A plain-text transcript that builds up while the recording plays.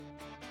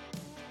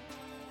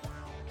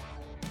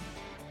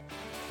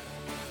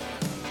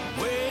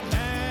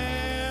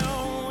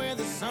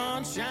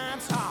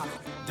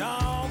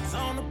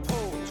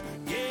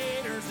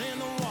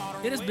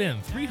has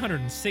been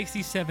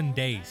 367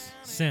 days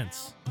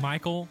since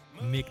Michael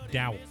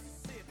McDowell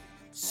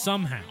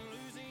somehow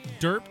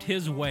derped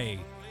his way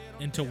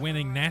into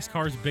winning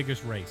NASCAR's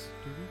biggest race.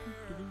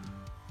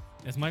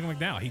 It's Michael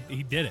McDowell.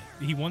 He did it.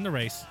 He won the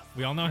race.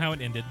 We all know how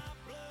it ended.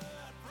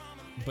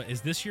 But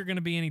is this year going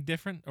to be any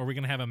different? Are we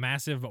going to have a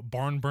massive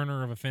barn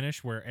burner of a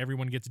finish where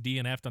everyone gets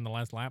DNF'd on the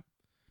last lap?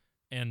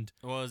 And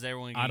well, is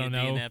everyone going to get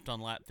DNF'd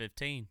on lap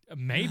 15?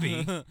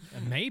 Maybe.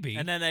 Maybe.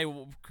 And then they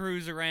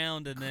cruise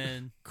around and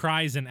then...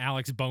 Cries an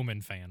Alex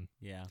Bowman fan.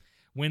 Yeah.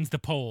 Wins the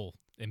pole.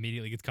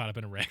 Immediately gets caught up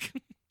in a wreck.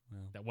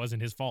 Well, that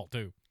wasn't his fault,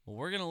 too. Well,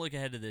 we're going to look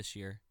ahead to this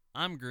year.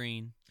 I'm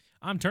Green.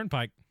 I'm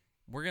Turnpike.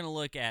 We're going to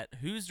look at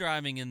who's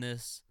driving in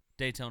this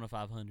Daytona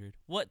 500.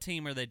 What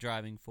team are they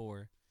driving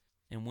for?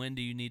 And when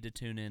do you need to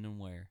tune in and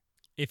where?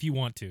 If you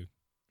want to.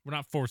 We're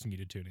not forcing you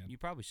to tune in. You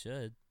probably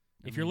should.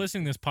 If you're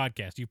listening to this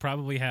podcast, you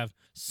probably have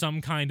some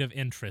kind of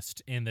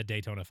interest in the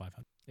Daytona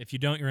 500. If you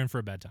don't, you're in for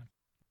a bad time.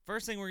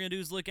 First thing we're going to do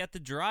is look at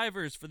the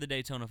drivers for the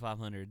Daytona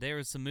 500. There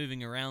was some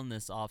moving around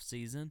this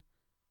offseason.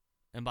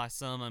 And by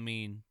some, I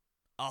mean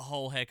a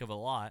whole heck of a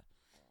lot.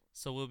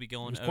 So we'll be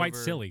going over... It was quite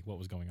silly what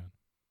was going on.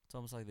 It's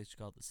almost like they should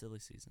call it the silly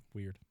season.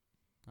 Weird.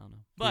 I don't know.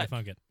 But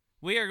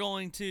we are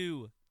going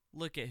to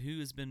look at who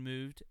has been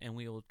moved, and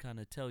we will kind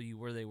of tell you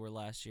where they were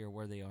last year,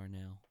 where they are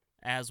now.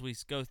 As we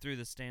go through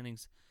the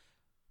standings...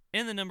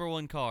 In the number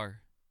 1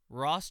 car,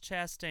 Ross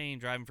Chastain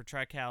driving for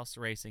Trackhouse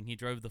Racing. He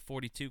drove the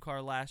 42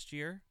 car last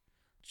year.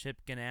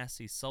 Chip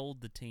Ganassi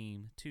sold the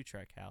team to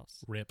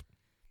Trackhouse. RIP.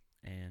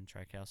 And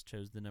Trackhouse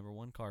chose the number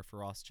 1 car for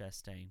Ross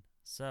Chastain.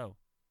 So,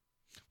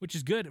 which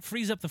is good. It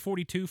frees up the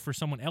 42 for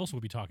someone else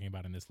we'll be talking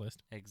about in this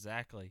list.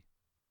 Exactly.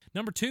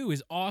 Number 2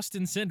 is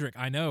Austin Cindric.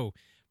 I know.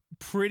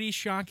 Pretty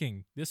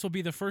shocking. This will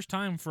be the first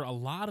time for a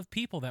lot of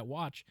people that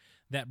watch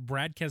that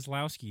Brad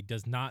Keselowski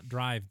does not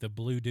drive the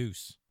Blue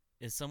Deuce.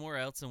 Is somewhere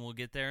else, and we'll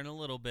get there in a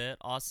little bit.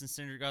 Austin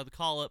Cindric got the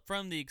call-up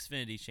from the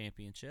Xfinity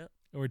Championship.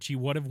 Which he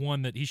would have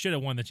won. He should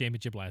have won the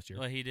championship last year.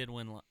 Well, he did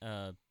win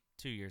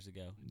 2 years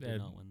ago. He did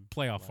not win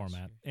playoff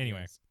format. Year.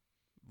 Anyway. Yes.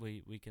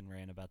 We can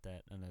rant about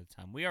that another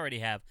time. We already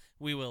have.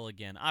 We will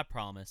again. I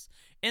promise.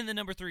 In the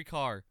number 3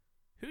 car,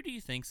 who do you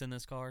think's in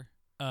this car?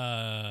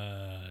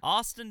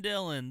 Austin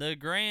Dillon, the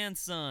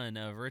grandson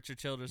of Richard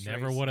Childress.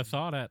 Never would have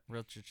thought it.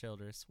 Richard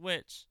Childress,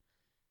 which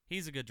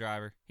he's a good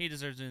driver. He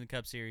deserves to win the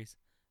Cup Series.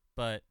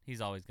 But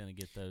he's always going to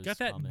get those Got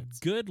that comments.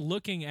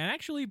 Good-looking, and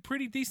actually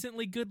pretty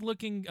decently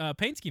good-looking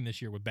paint scheme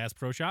this year with Bass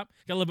Pro Shop.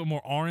 Got a little bit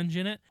more orange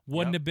in it.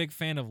 Wasn't a big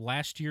fan of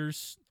last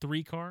year's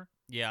 3 car.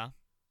 Yeah.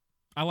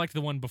 I liked the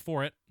one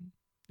before it.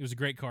 It was a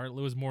great car. It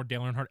was more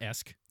Dale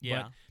Earnhardt-esque.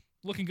 Yeah. But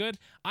looking good.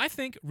 I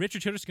think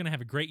Richard Childress is going to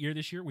have a great year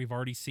this year. We've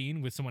already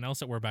seen with someone else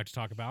that we're about to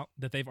talk about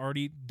that they've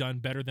already done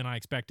better than I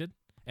expected,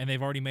 and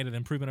they've already made an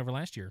improvement over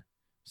last year.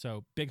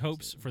 So big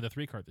hopes for the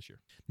 3 car this year.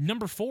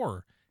 Number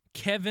 4,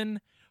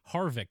 Kevin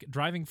Harvick,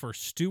 driving for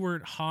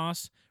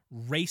Stewart-Haas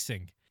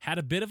Racing. Had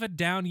a bit of a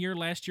down year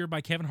last year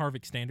by Kevin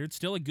Harvick standards.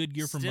 Still a good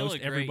year for most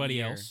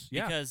everybody else.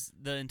 Yeah. Because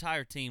the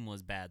entire team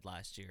was bad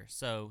last year.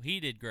 So he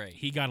did great.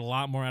 He got a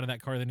lot more out of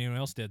that car than anyone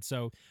else did.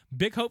 So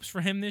big hopes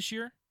for him this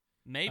year.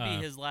 Maybe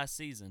his last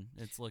season,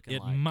 it's looking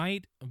like. It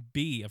might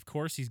be. Of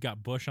course, he's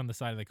got Busch on the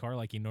side of the car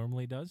like he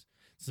normally does.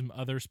 Some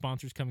other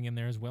sponsors coming in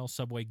there as well.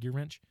 Subway, Gear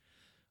Wrench.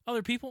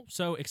 Other people.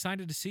 So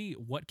excited to see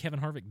what Kevin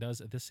Harvick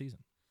does this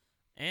season.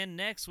 And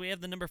next, we have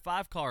the number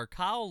 5 car,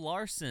 Kyle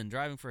Larson,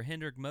 driving for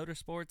Hendrick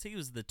Motorsports. He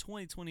was the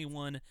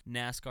 2021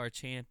 NASCAR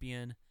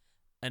champion.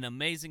 An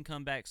amazing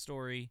comeback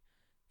story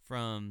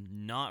from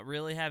not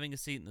really having a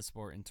seat in the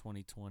sport in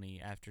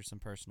 2020 after some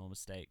personal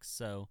mistakes.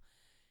 So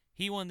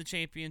he won the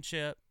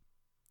championship,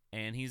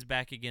 and he's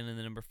back again in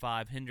the number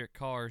 5 Hendrick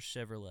Cars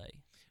Chevrolet.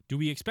 Do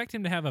we expect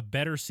him to have a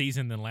better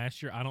season than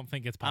last year? I don't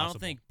think it's possible. I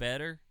don't think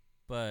better,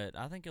 but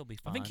I think he'll be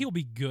fine. I think he'll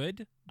be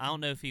good. I don't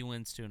know if he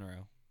wins 2 in a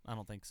row. I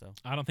don't think so.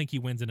 I don't think he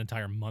wins an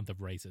entire month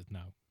of races,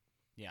 no.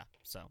 Yeah,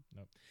 so.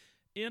 No.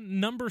 In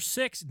number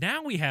 6,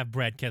 now we have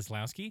Brad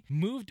Keselowski,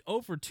 moved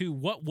over to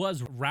what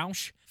was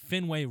Roush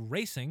Fenway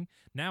Racing.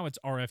 Now it's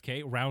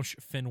RFK, Roush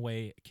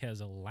Fenway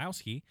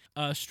Keselowski.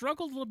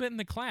 Struggled a little bit in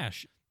the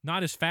Clash.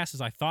 Not as fast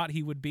as I thought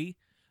he would be.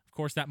 Of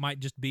course, that might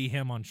just be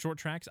him on short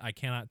tracks. I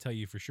cannot tell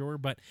you for sure,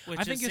 but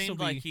I think it seemed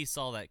like he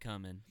saw that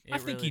coming. I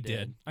think he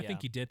did. I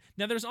think he did.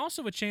 Now, there's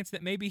also a chance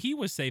that maybe he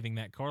was saving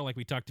that car, like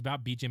we talked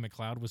about. BJ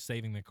McLeod was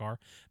saving the car.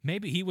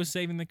 Maybe he was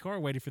saving the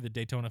car, waiting for the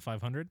Daytona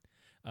 500,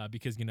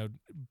 because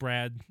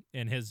Brad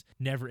and his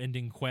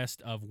never-ending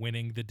quest of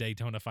winning the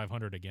Daytona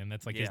 500 again.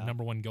 That's like his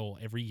number 1 goal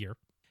every year.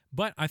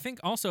 But I think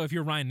also if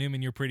you're Ryan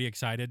Newman, you're pretty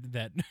excited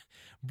that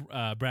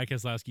Brad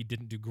Keselowski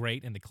didn't do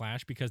great in the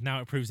Clash, because now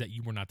it proves that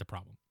you were not the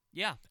problem.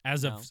 Yeah.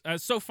 As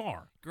so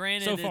far.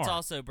 Granted, it's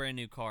also a brand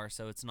new car,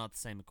 so it's not the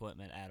same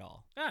equipment at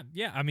all.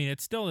 Yeah, I mean,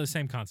 it's still the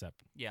same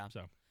concept. Yeah.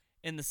 So,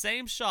 in the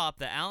same shop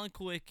that Alan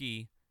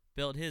Kulwicki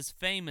built his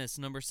famous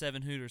number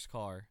 7 Hooters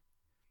car,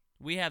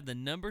 we have the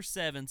number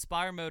 7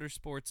 Spire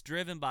Motorsports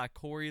driven by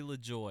Corey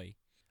LaJoie.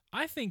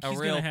 I think A he's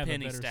real going to have a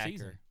penny better stacker.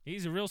 season.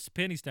 He's a real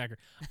penny stacker.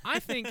 I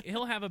think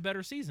he'll have a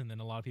better season than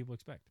a lot of people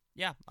expect.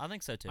 Yeah, I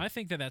think so too. I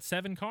think that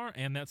 7 car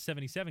and that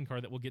 77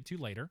 car that we'll get to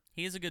later,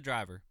 He is a good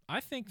driver.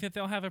 I think that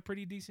they'll have a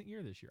pretty decent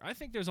year this year. I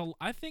think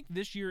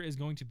this year is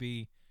going to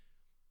be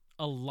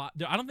a lot.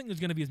 I don't think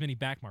there's going to be as many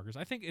back markers.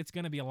 I think it's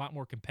going to be a lot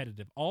more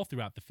competitive all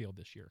throughout the field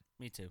this year.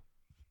 Me too.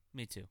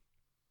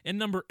 And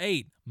number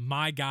 8,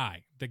 my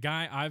guy, the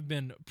guy I've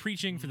been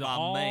preaching for the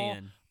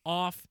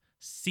off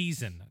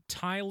season,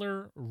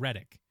 Tyler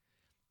Reddick.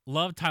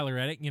 Love Tyler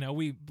Reddick. You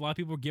know, a lot of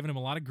people were giving him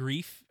a lot of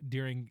grief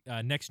during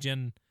next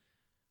gen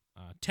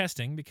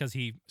testing because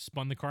he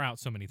spun the car out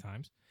so many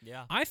times.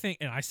 Yeah. I think,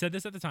 and I said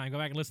this at the time, go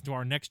back and listen to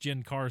our next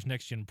gen cars,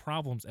 next gen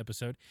problems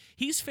episode.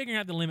 He's figuring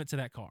out the limits of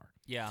that car.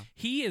 Yeah.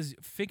 He is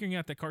figuring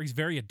out that car. He's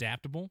very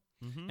adaptable.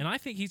 And I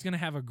think he's going to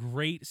have a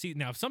great season.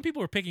 Now, some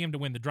people are picking him to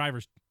win the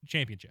Drivers'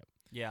 Championship.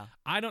 Yeah.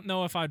 I don't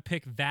know if I'd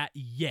pick that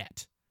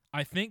yet.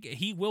 I think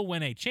he will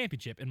win a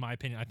championship, in my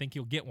opinion. I think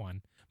he'll get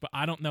one. But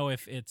I don't know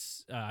if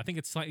it's I think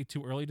it's slightly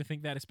too early to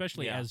think that,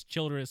 especially as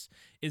Childress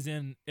is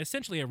in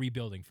essentially a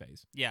rebuilding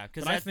phase. Yeah,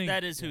 because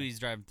that is who he's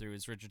driving through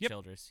is Richard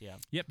Childress. Yeah.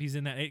 Yep, he's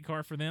in that 8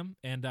 car for them.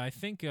 And I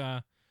think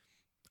I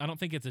don't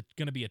think it's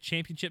going to be a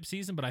championship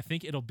season, but I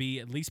think it'll be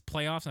at least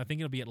playoffs. And I think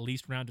it'll be at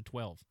least round of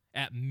 12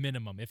 at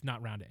minimum, if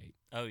not round of 8.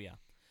 Oh, yeah.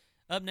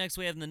 Up next,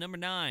 we have the number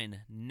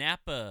 9,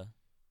 Napa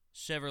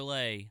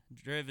Chevrolet,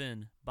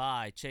 driven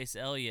by Chase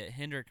Elliott,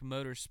 Hendrick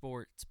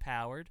Motorsports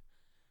powered.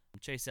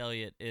 Chase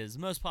Elliott is the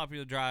most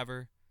popular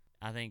driver,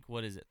 I think,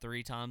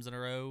 3 times in a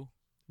row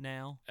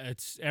now?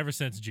 It's ever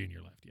since Junior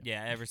left.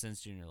 Yeah, ever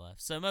since Junior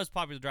left. So most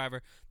popular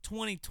driver,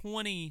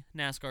 2020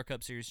 NASCAR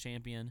Cup Series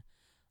champion.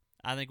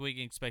 I think we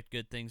can expect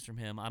good things from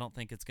him. I don't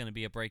think it's going to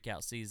be a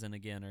breakout season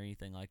again or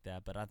anything like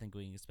that, but I think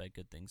we can expect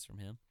good things from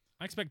him.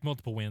 I expect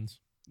multiple wins.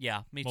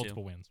 Yeah, me too.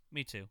 Multiple wins.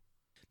 Me too.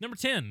 Number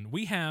 10,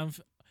 we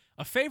have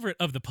a favorite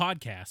of the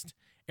podcast,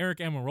 Eric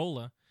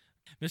Amarola.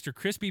 Mr.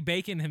 Crispy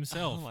Bacon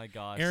himself. Oh, my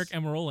gosh. Eric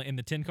Amarola in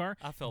the 10 car.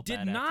 I felt did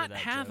bad after not that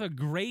have joke. a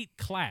great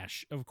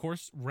clash. Of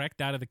course,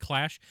 wrecked out of the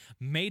clash.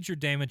 Major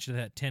damage to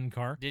that 10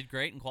 car. Did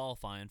great in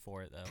qualifying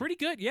for it, though. Pretty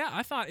good. Yeah,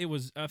 I thought it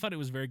was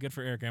very good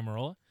for Eric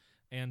Amarola.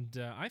 And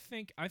I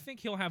think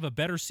he'll have a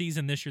better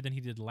season this year than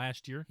he did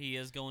last year. He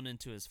is going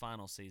into his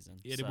final season.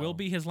 It will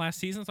be his last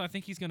season, so I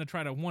think he's going to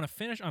try to want to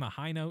finish on a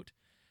high note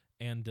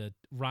and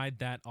ride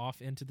that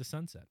off into the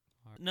sunset.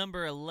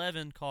 Number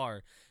 11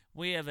 car.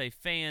 We have a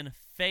fan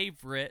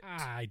favorite.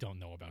 I don't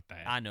know about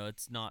that. I know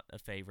it's not a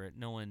favorite.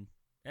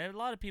 A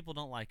lot of people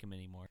don't like him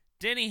anymore.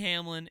 Denny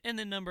Hamlin, and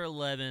then number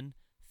 11,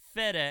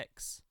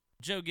 FedEx,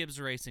 Joe Gibbs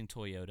Racing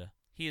Toyota.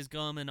 He is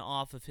coming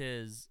off of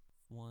his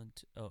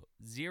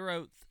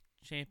 0th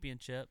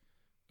championship.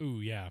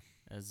 Ooh, yeah.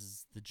 As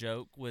is the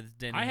joke with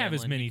Denny Hamlin. I have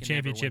as many He can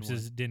never championships win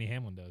as one. Denny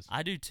Hamlin does.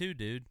 I do too,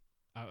 dude.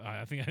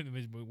 I think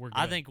we're good.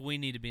 I think we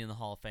need to be in the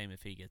Hall of Fame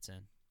if he gets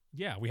in.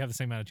 Yeah, we have the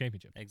same amount of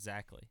championships.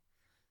 Exactly.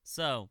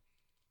 So,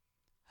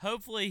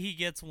 hopefully he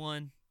gets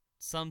one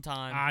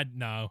sometime.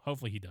 No,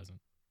 hopefully he doesn't.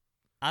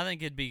 I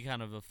think it'd be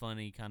kind of a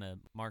funny kind of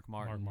Mark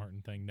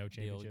Martin thing, no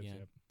championships. again.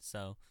 Yep.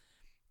 So,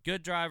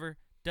 good driver,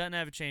 doesn't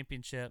have a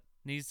championship,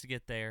 needs to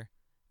get there.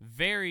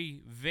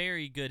 Very,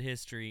 very good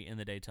history in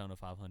the Daytona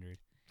 500.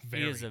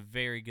 He is a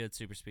very good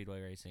super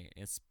speedway racing,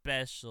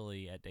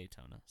 especially at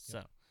Daytona.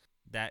 So,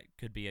 that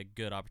could be a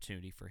good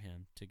opportunity for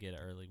him to get an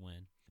early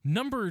win.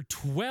 Number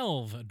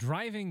 12,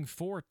 driving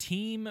for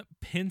Team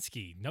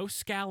Penske. No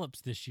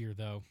scallops this year,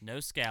 though. No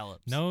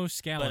scallops.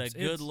 But a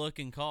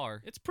good-looking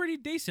car. It's pretty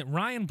decent.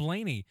 Ryan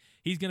Blaney,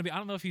 he's going to be, I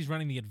don't know if he's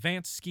running the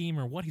advanced scheme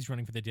or what he's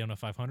running for the Daytona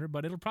 500,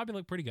 but it'll probably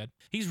look pretty good.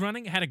 He's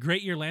had a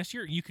great year last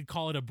year. You could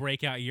call it a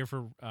breakout year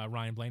for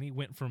Ryan Blaney.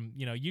 Went from,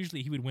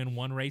 usually he would win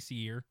 1 race a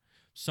year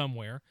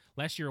somewhere.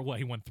 Last year,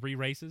 he won 3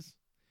 races?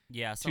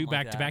 Yeah, 2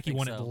 back-to-back. He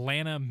won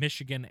Atlanta,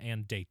 Michigan,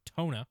 and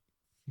Daytona.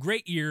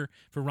 Great year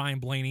for Ryan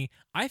Blaney.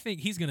 I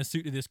think he's going to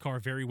suit to this car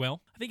very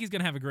well. I think he's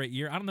going to have a great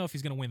year. I don't know if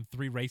he's going to win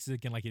 3 races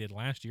again like he did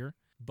last year,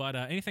 but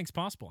anything's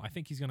possible. I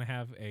think he's going to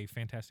have a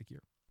fantastic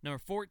year. Number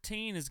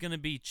 14 is going to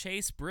be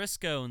Chase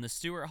Briscoe in the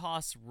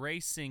Stewart-Haas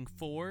Racing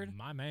Ford.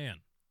 My man.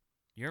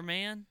 Your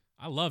man?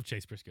 I love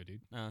Chase Briscoe,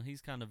 dude. No,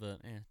 he's kind of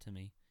to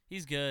me.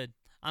 He's good.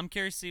 I'm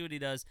curious to see what he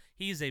does.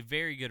 He's a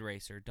very good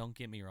racer, don't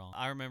get me wrong.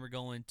 I remember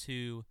going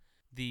to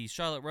the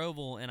Charlotte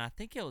Roval, and I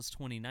think it was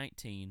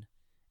 2019,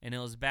 and it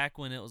was back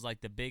when it was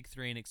like the big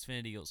 3 in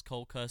Xfinity. It was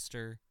Cole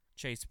Custer,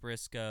 Chase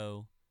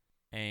Briscoe,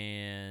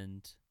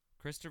 and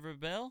Christopher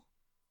Bell,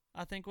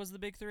 I think was the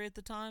big 3 at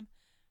the time.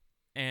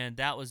 And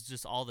that was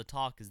just all the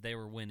talk, is they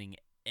were winning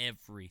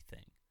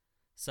everything.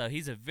 So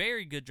he's a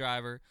very good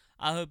driver.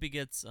 I hope he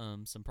gets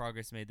some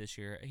progress made this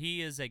year.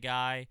 He is a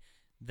guy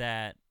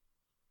that,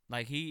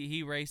 like,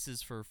 he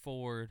races for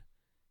Ford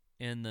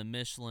in the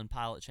Michelin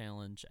Pilot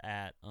Challenge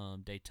at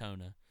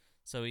Daytona.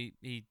 So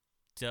he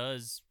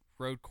does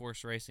road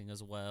course racing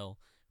as well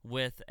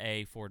with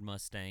a Ford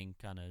Mustang,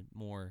 kind of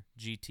more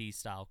GT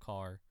style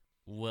car.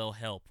 Will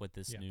help with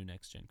this new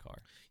next gen car.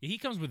 Yeah, he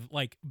comes with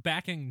like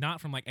backing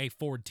not from like a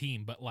Ford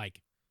team, but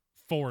like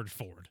Ford.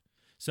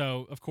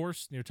 So of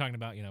course you're talking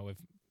about if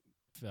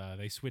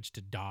they switch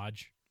to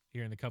Dodge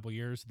here in a couple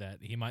years, that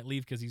he might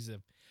leave because he's a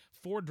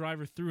Ford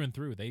driver through and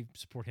through. They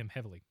support him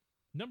heavily.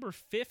 Number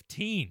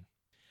 15,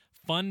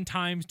 fun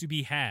times to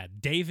be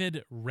had.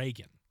 David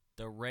Reagan.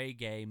 The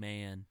reggae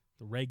man.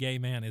 The reggae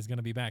man is going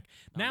to be back.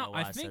 Now,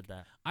 I think said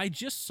that. I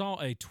just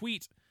saw a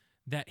tweet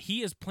that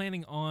he is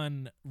planning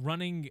on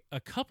running a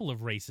couple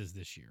of races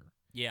this year.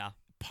 Yeah.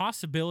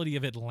 Possibility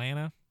of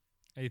Atlanta.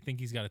 I think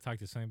he's got to talk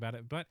to somebody about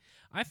it, but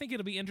I think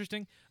it'll be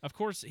interesting. Of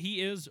course,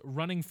 he is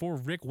running for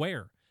Rick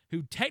Ware,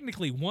 who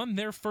technically won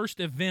their first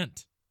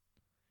event.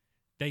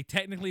 They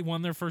technically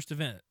won their first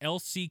event,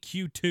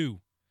 LCQ2.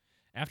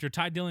 After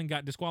Ty Dillon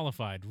got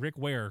disqualified, Rick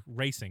Ware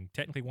Racing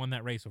technically won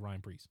that race with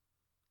Ryan Preece.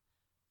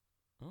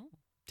 Oh.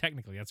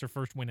 Technically, that's their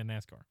first win in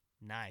NASCAR.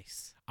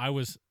 Nice. I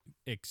was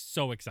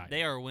so excited.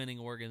 They are a winning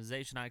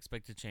organization. I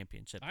expect a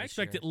championship. I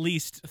expect at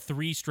least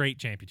 3 straight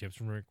championships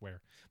from Rick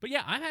Ware. But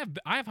yeah, I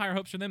have higher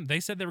hopes for them.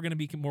 They said they were going to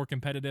be more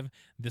competitive.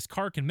 This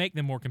car can make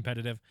them more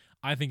competitive.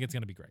 I think it's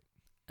going to be great.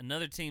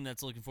 Another team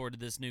that's looking forward to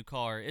this new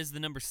car is the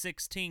number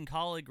 16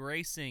 Colleague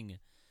Racing,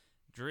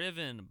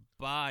 driven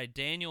by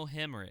Daniel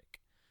Hemrick.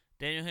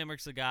 Daniel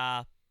Hemrick's a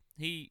guy,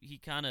 he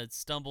kind of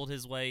stumbled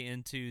his way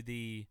into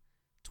the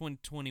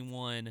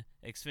 2021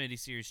 Xfinity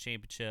Series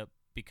Championship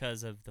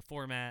because of the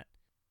format.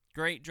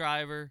 Great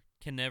driver,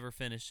 can never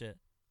finish it.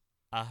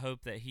 I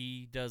hope that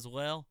he does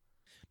well.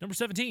 Number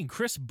 17,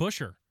 Chris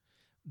Buescher,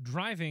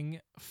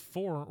 driving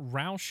for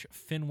Roush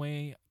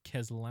Fenway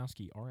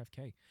Keselowski,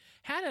 RFK.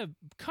 Had a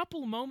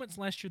couple of moments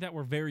last year that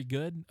were very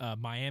good.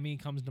 Miami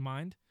comes to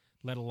mind.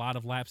 Led a lot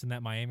of laps in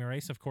that Miami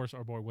race. Of course,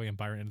 our boy William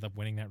Byron ended up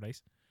winning that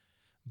race.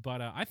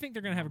 But I think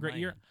they're going to have a great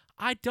year.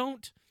 I'll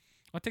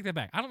take that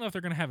back. I don't know if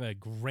they're going to have a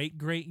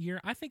great year.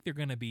 I think they're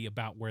going to be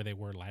about where they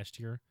were last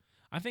year.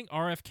 I think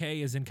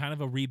RFK is in kind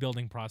of a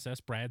rebuilding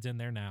process. Brad's in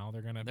there now.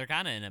 They're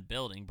kind of in a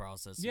building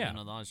process. Yeah.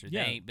 They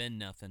ain't been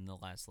nothing the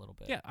last little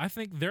bit. Yeah, I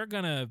think they're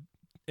going to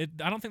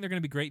I don't think they're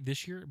going to be great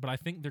this year, but I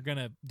think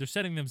they're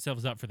setting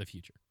themselves up for the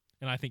future.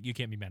 And I think you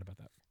can't be mad about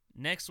that.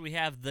 Next, we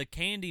have the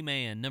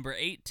Candyman, number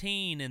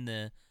 18 in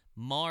the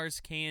Mars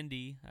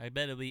Candy. I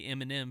bet it'll be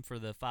M&M for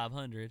the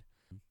 500.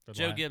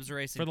 Joe Gibbs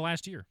Racing. For the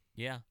last year.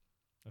 Yeah.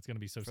 That's going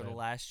to be so sad. For the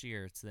last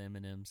year, it's the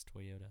M&M's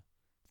Toyota.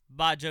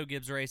 By Joe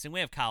Gibbs Racing, we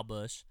have Kyle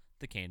Busch,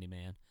 the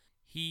Candyman.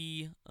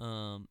 He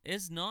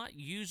is not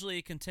usually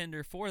a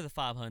contender for the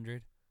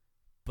 500,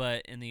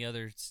 but in the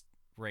other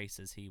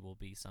races, he will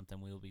be something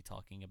we will be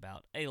talking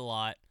about a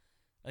lot.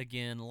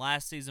 Again,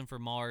 last season for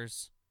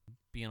Mars,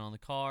 being on the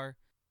car,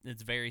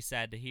 it's very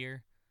sad to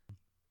hear.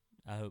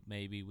 I hope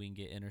maybe we can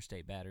get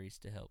Interstate Batteries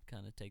to help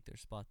kind of take their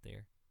spot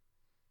there,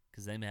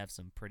 because they may have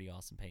some pretty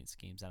awesome paint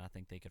schemes, and I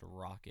think they could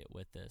rock it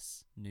with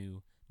this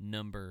new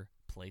number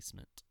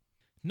placement.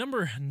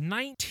 Number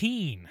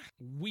 19,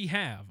 we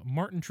have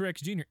Martin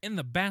Truex Jr. in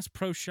the Bass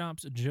Pro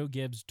Shops Joe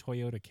Gibbs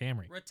Toyota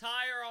Camry.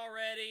 Retire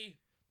already.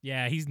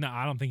 Yeah, he's not.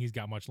 I don't think he's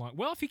got much long.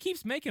 Well, if he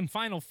keeps making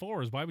Final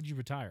Fours, why would you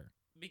retire?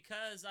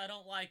 Because I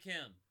don't like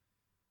him.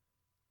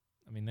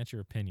 I mean, that's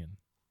your opinion.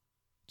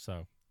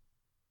 So,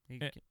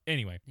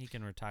 anyway. He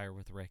can retire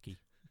with Recce.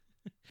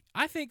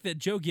 I think that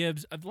Joe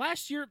Gibbs,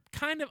 last year,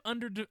 kind of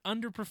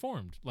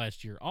underperformed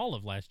last year. All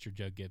of last year,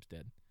 Joe Gibbs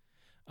did.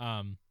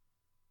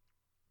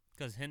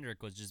 Because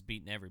Hendrick was just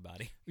beating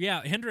everybody.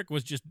 Yeah, Hendrick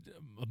was just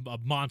a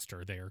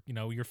monster there. You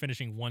know, you're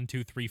finishing 1,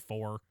 2, 3,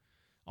 4,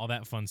 all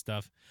that fun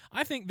stuff.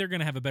 I think they're going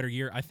to have a better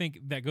year. I think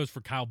that goes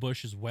for Kyle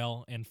Busch as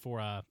well, and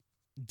for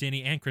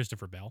Denny and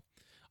Christopher Bell.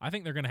 I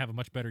think they're going to have a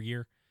much better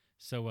year.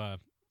 So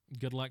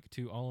good luck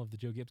to all of the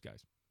Joe Gibbs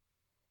guys.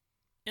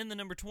 In the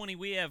number 20,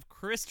 we have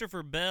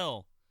Christopher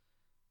Bell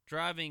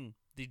driving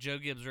the Joe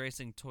Gibbs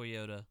Racing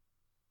Toyota.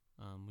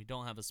 We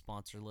don't have a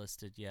sponsor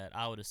listed yet.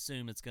 I would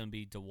assume it's going to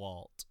be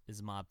DeWalt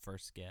is my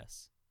first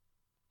guess.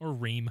 Or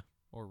Ream.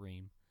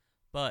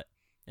 But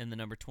in the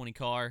number 20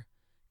 car,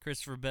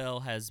 Christopher Bell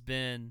has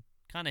been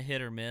kind of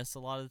hit or miss a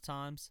lot of the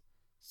times.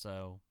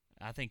 So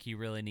I think he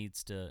really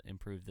needs to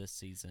improve this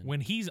season.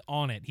 When he's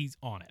on it, he's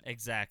on it.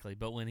 Exactly.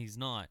 But when he's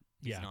not,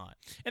 he's not.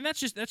 And that's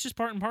just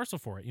part and parcel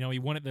for it. You know, he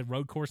won at the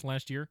road course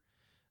last year,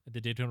 at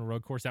the Daytona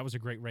road course. That was a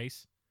great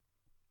race.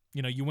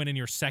 You know, you went in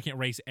your second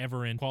race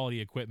ever in quality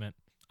equipment.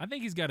 I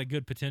think he's got a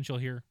good potential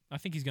here. I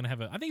think he's going to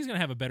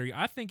have a better year.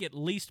 I think at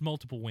least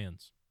multiple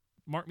wins.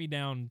 Mark me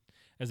down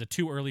as a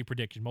too early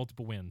prediction,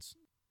 multiple wins.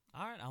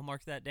 All right, I'll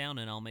mark that down,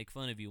 and I'll make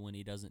fun of you when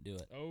he doesn't do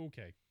it.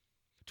 Okay.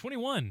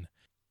 21,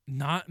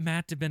 not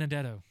Matt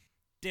DiBenedetto.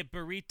 The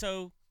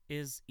burrito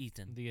is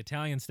eaten. The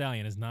Italian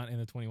stallion is not in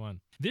the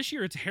 21. This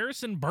year, it's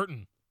Harrison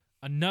Burton,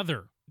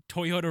 another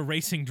Toyota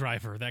racing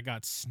driver that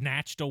got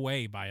snatched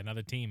away by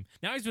another team.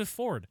 Now he's with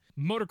Ford.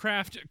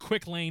 Motorcraft,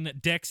 Quick Lane,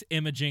 Dex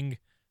Imaging,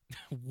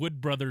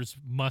 Wood Brothers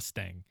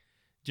Mustang.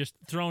 Just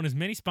throwing as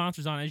many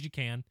sponsors on as you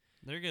can.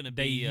 They're going to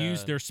be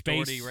use their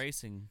space. Doherty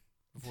Racing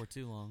before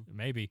too long.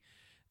 Maybe.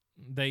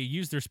 They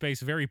use their space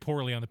very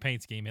poorly on the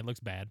paint scheme. It looks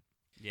bad.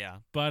 Yeah.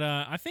 But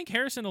I think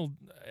Harrison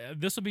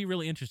this will be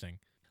really interesting.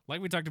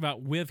 Like we talked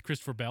about with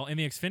Christopher Bell in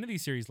the Xfinity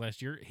Series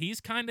last year,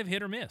 he's kind of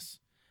hit or miss.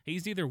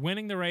 He's either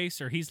winning the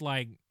race or he's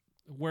like,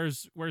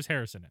 where's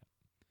Harrison at?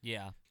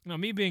 Yeah.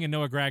 Me being a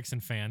Noah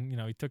Gragson fan,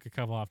 he took a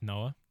couple off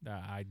Noah.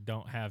 I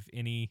don't have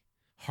any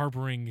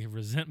harboring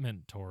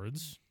resentment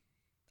towards.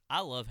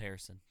 I love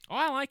Harrison. Oh,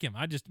 I like him.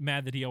 I'm just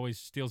mad that he always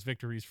steals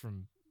victories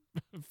from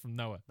from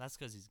Noah. That's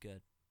because he's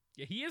good.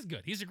 Yeah, he is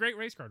good. He's a great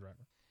race car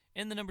driver.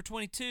 In the number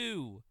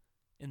 22,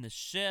 in the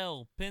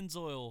Shell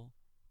Pennzoil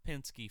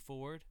Penske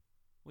Ford,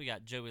 we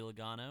got Joey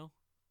Logano,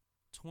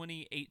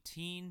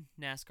 2018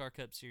 NASCAR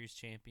Cup Series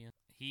champion.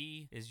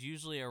 He is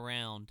usually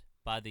around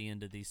by the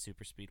end of these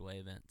super speedway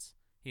events.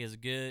 He's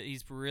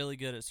really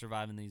good at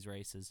surviving these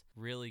races.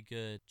 Really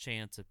good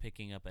chance of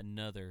picking up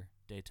another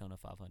Daytona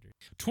 500.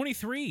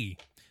 23,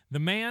 the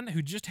man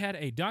who just had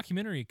a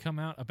documentary come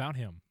out about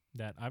him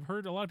that I've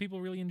heard a lot of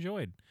people really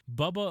enjoyed.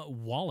 Bubba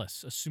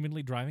Wallace,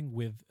 assumedly driving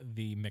with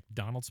the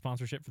McDonald's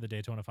sponsorship for the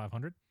Daytona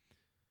 500.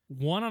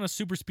 Won on a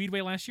super speedway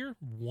last year,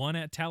 won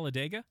at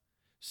Talladega.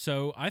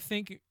 So I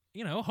think,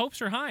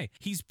 hopes are high.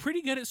 He's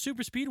pretty good at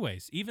super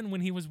speedways. Even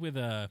when he was with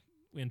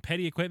in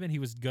petty equipment, he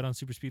was good on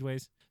super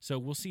speedways. So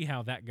we'll see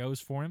how that goes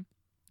for him.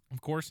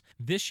 Of course,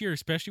 this year,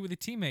 especially with a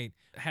teammate,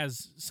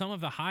 has some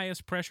of the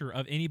highest pressure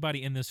of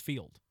anybody in this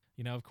field.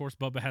 Of course,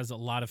 Bubba has a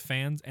lot of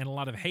fans and a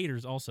lot of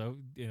haters also.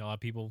 A lot of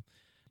people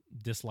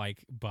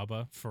dislike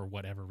Bubba for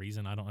whatever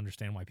reason. I don't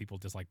understand why people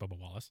dislike Bubba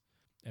Wallace.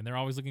 And they're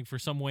always looking for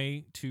some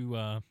way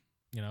to,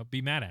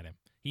 be mad at him.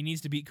 He needs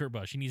to beat Kurt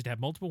Busch. He needs to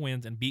have multiple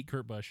wins and beat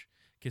Kurt Busch.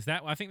 Because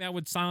I think that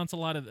would silence a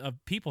lot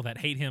of people that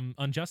hate him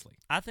unjustly.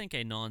 I think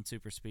a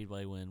non-super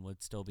speedway win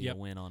would still be a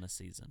win on a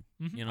season.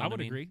 Mm-hmm. I would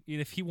agree.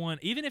 If he won,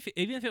 even if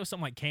it was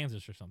something like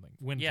Kansas or something,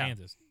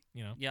 Kansas.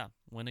 Yeah,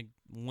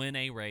 win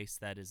a race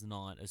that is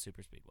not a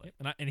super speedway.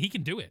 And he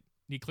can do it.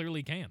 He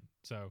clearly can.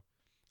 So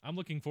I'm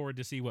looking forward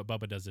to see what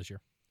Bubba does this year.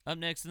 Up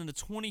next in the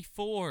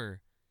 24,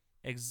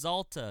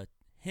 Exalta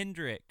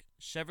Hendrick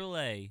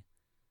Chevrolet,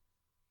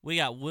 we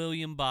got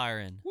William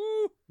Byron.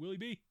 Woo! Willie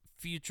B.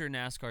 Future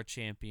NASCAR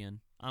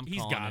champion.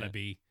 He's got to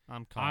be.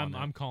 I'm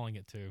calling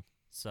it too.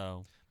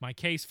 So my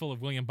case full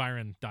of William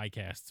Byron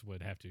diecasts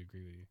would have to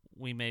agree with you.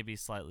 We may be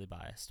slightly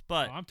biased,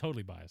 but I'm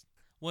totally biased.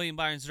 William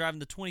Byron's driving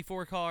the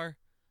 24 car.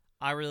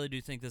 I really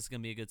do think this is going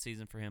to be a good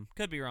season for him.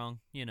 Could be wrong.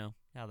 You know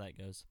how that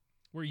goes.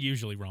 We're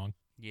usually wrong.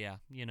 Yeah,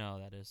 you know how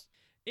that is.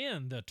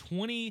 In the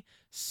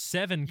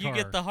 27 car, you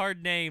get the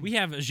hard name. We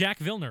have Jacques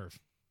Villeneuve.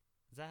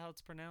 Is that how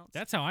it's pronounced?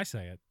 That's how I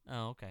say it.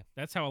 Oh, okay.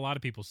 That's how a lot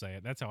of people say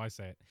it. That's how I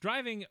say it.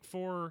 Driving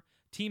for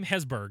Team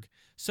Hesburg.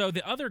 So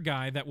the other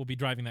guy that will be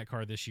driving that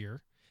car this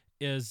year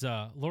is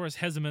Loris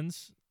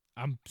Hezemans.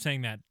 I'm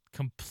saying that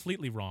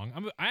completely wrong.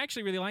 I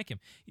actually really like him.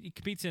 He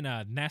competes in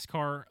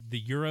NASCAR, the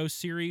Euro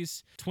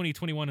Series,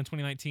 2021 and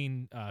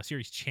 2019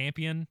 Series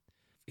champion.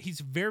 He's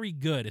very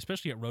good,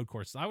 especially at road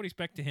courses. I would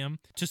expect him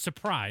to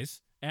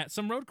surprise at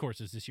some road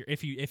courses this year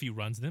if he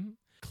runs them.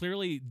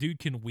 Clearly, dude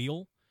can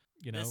wheel.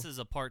 This is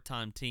a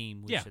part-time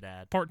team. We should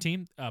add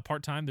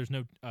part-time. There's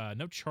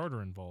no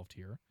charter involved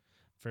here.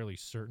 Fairly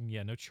certain.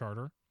 Yeah, no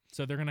charter.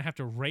 So they're gonna have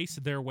to race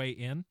their way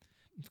in.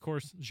 Of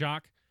course,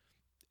 Jacques,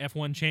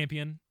 F1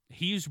 champion.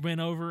 He's been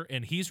over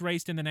and he's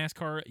raced in the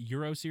NASCAR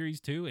Euro Series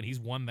too, and he's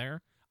won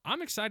there.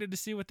 I'm excited to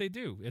see what they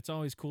do. It's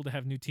always cool to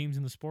have new teams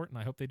in the sport, and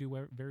I hope they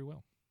do very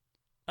well.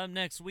 Up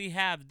next, we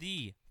have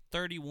the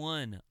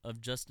 31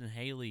 of Justin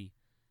Haley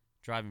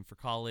driving for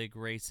Colleague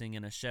Racing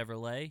in a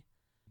Chevrolet.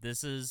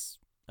 This is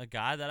a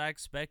guy that I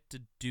expect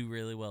to do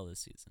really well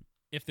this season.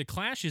 If the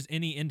Clash is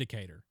any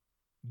indicator,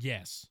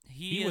 yes.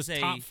 He was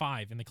top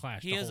 5 in the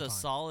Clash. He is a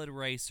solid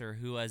racer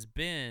who has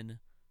been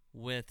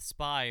with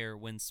Spire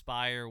when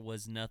Spire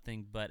was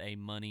nothing but a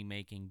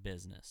money-making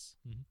business.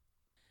 Mm-hmm.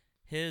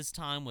 His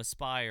time with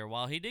Spire,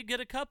 while he did get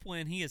a Cup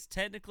win, he is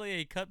technically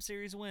a Cup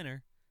Series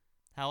winner.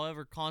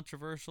 However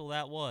controversial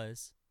that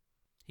was,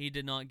 he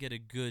did not get a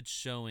good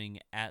showing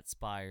at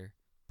Spire,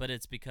 but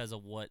it's because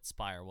of what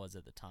Spire was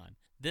at the time.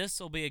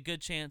 This will be a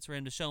good chance for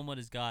him to show him what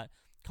he's got.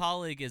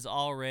 Colleague is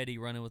already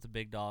running with the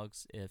big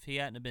dogs. If he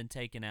hadn't been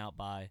taken out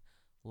by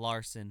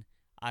Larson,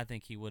 I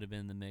think he would have been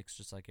in the mix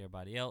just like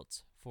everybody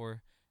else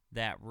for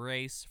that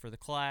race for the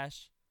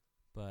Clash.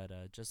 But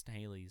Justin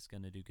Haley is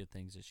going to do good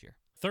things this year.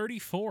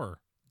 34,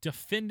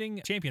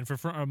 defending champion for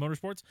Front Row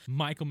Motorsports,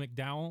 Michael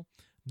McDowell.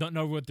 Don't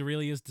know what there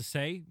really is to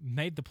say.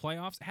 Made the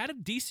playoffs. Had a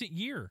decent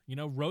year.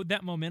 Rode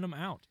that momentum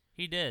out.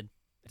 He did.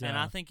 And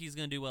I think he's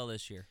going to do well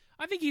this year.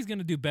 I think he's going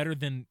to do better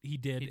than he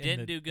did. He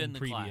didn't do good in the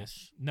previous.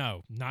 Clash.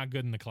 No, not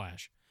good in the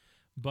Clash.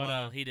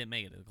 But he didn't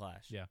make it to the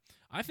Clash. Yeah,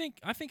 I think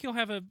he'll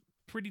have a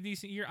pretty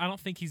decent year. I don't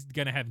think he's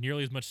going to have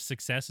nearly as much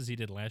success as he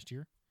did last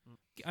year.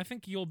 I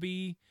think you'll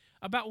be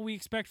about what we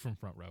expect from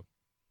Front Row.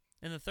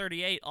 In the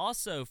 38,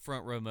 also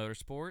Front Row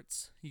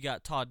Motorsports, you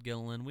got Todd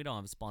Gilliland. We don't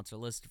have a sponsor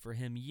listed for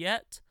him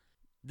yet.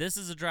 This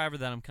is a driver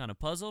that I'm kind of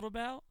puzzled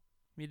about.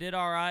 He did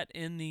all right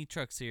in the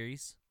Truck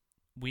Series.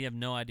 We have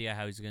no idea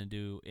how he's going to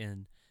do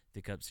in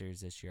the Cup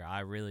Series this year.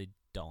 I really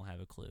don't have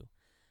a clue.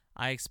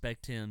 I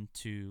expect him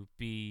to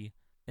be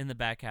in the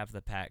back half of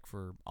the pack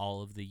for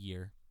all of the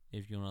year,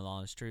 if you want the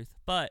honest truth.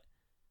 But,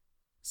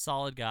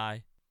 solid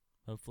guy.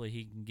 Hopefully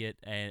he can get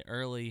an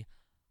early,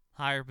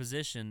 higher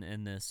position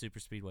in the Super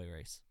Speedway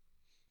race.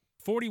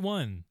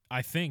 41,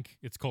 I think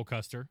it's Cole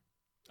Custer.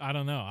 I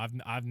don't know.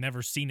 I've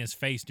never seen his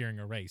face during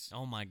a race.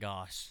 Oh my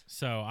gosh.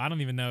 So I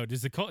don't even know.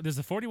 Does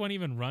the 41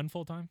 even run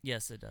full time?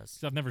 Yes, it does.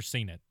 I've never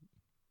seen it.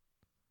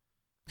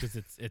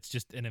 Because it's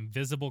just an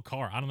invisible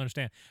car. I don't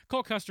understand.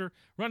 Cole Custer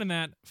running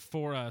that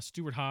for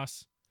Stuart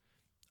Haas.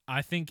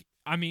 I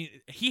mean,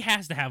 he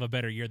has to have a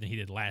better year than he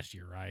did last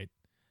year, right?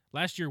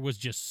 Last year was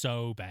just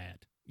so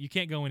bad. You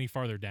can't go any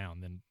farther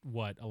down than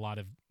what a lot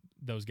of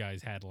those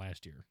guys had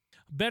last year.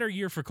 Better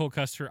year for Cole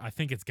Custer, I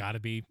think it's got to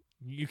be.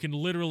 You can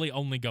literally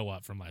only go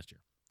up from last year.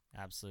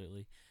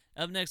 Absolutely.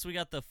 Up next, we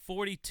got the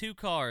 42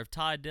 car of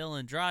Ty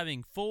Dillon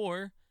driving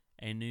for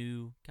a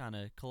new kind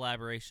of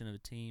collaboration of a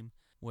team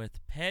with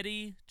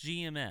Petty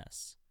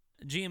GMS.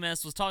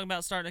 GMS was talking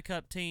about starting a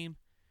Cup team.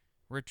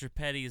 Richard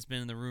Petty has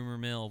been in the rumor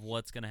mill of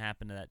what's going to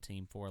happen to that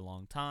team for a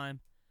long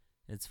time.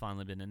 It's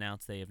finally been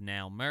announced they have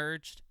now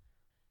merged.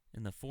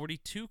 In the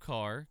 42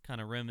 car,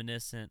 kind of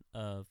reminiscent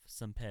of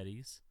some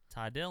Pettys,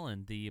 Ty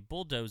Dillon, the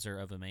bulldozer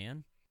of a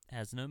man,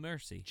 has no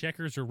mercy.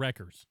 Checkers or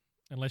wreckers,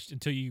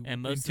 until you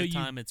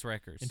it's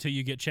wreckers. Until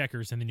you get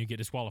checkers, and then you get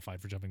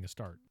disqualified for jumping the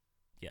start.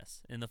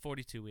 Yes. In the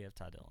 42, we have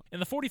Ty Dillon. In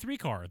the 43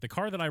 car, the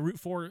car that I root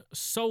for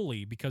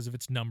solely because of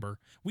its number,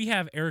 we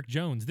have Eric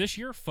Jones. This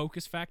year,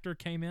 Focus Factor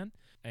came in,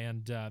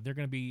 and they're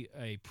going to be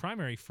a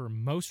primary for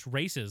most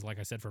races, like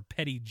I said, for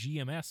Petty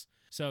GMS.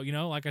 So,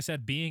 like I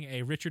said, being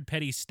a Richard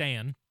Petty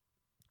stan,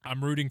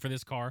 I'm rooting for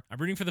this car. I'm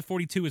rooting for the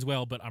 42 as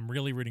well, but I'm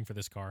really rooting for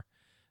this car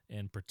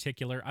in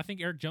particular. I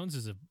think Eric Jones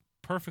is a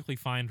perfectly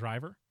fine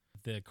driver.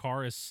 The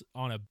car is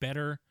on a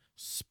better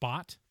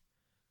spot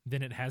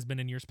than it has been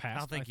in years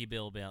past. I think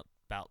he'll be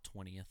about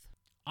 20th.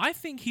 I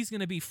think he's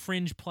going to be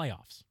fringe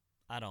playoffs.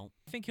 I don't.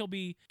 I think he'll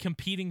be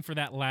competing for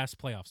that last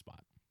playoff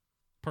spot,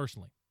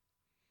 personally.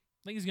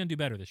 I think he's going to do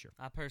better this year.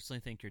 I personally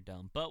think you're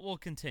dumb, but we'll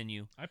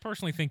continue. I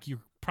personally think you're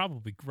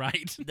probably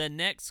right. The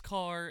next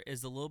car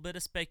is a little bit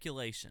of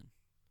speculation.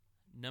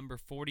 Number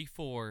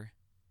 44,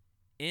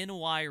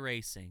 NY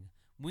Racing.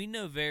 We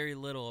know very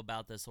little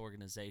about this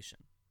organization.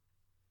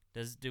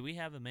 Do we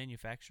have a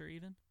manufacturer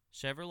even?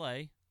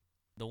 Chevrolet.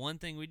 The one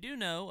thing we do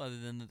know, other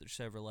than the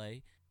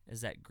Chevrolet, is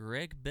that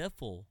Greg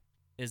Biffle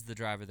is the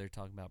driver they're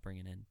talking about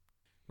bringing in.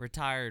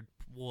 Retired,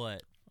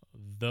 what?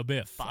 The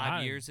Biff.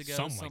 5 years ago,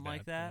 something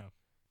like that.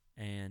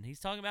 Yeah. And he's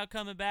talking about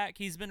coming back.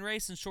 He's been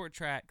racing short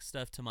track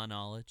stuff, to my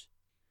knowledge.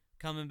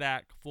 Coming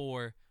back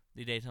for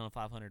the Daytona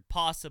 500,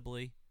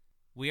 possibly.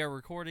 We are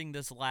recording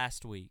this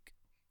last week.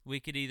 We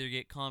could either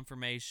get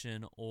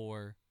confirmation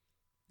or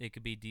it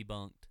could be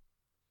debunked.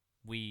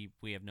 We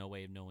have no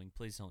way of knowing.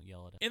 Please don't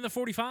yell at us. In the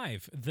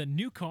 45, the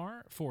new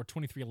car for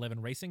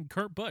 2311 Racing,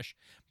 Kurt Busch,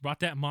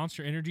 brought that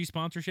Monster Energy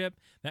sponsorship.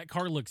 That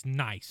car looks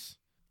nice.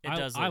 It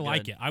does look I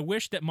like good. it. I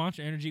wish that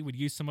Monster Energy would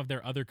use some of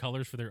their other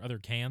colors for their other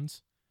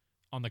cans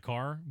on the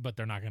car, but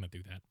they're not going to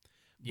do that.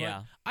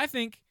 Yeah. But I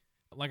think,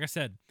 like I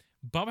said,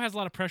 Bubba has a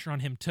lot of pressure on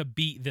him to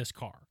beat this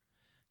car.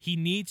 He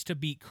needs to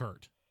beat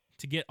Kurt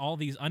to get all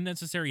these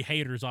unnecessary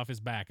haters off his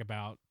back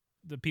about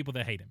the people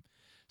that hate him.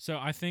 So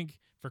I think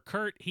for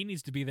Kurt, he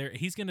needs to be there.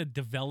 He's going to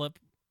develop,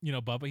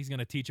 Bubba. He's going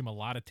to teach him a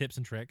lot of tips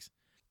and tricks.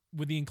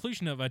 With the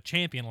inclusion of a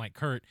champion like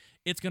Kurt,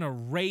 it's going to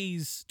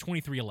raise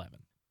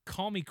 2311.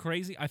 Call me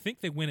crazy. I think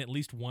they win at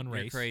least one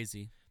race. You're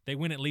crazy. They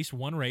win at least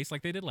one race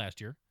like they did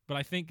last year. But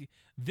I think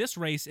this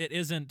race, it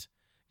isn't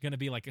going to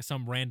be like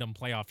some random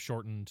playoff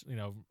shortened,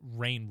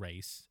 rain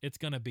race. It's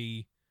going to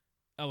be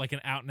like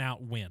an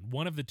out-and-out win.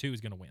 One of the two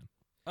is going to win.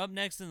 Up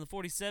next in the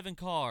 47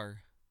 car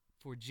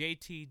for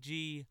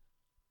JTG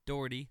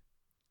Doherty,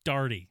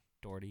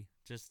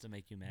 just to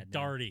make you mad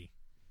now. Darty.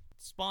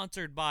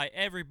 Sponsored by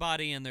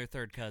everybody and their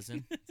third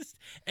cousin.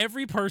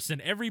 Every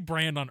person, every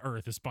brand on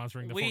earth is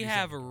sponsoring the 47. We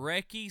have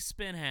Recky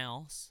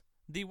Spinhouse,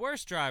 the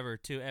worst driver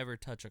to ever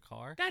touch a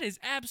car. That is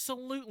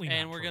absolutely not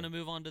true. And we're going to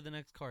move on to the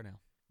next car now.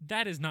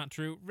 That is not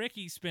true.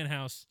 Ricky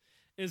Spinhouse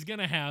is going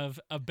to have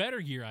a better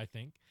year, I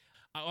think.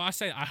 I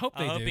hope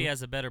they do. I hope he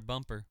has a better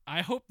bumper.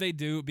 I hope they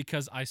do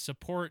because I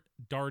support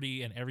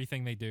Darty and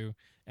everything they do,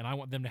 and I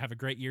want them to have a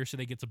great year so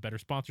they get some better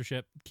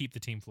sponsorship, keep the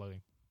team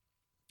floating.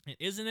 And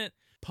isn't it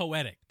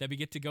poetic that we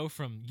get to go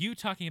from you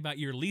talking about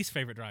your least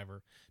favorite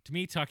driver to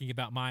me talking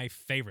about my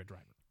favorite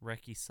driver?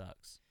 Recky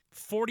sucks.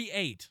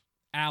 48,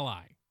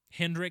 Ally,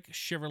 Hendrick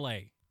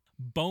Chevrolet,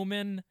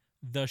 Bowman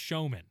the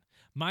Showman.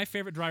 My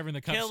favorite driver in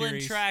the Cup Killing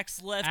Series,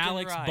 tracks left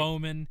Alex and right.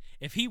 Bowman.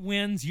 If he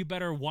wins, you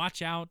better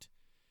watch out.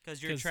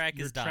 Because your track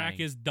is dying. Your track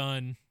is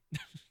done.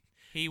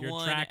 He Your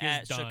won track is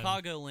at done.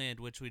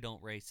 Chicagoland, which we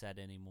don't race at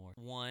anymore.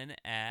 Won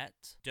at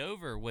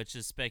Dover, which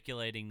is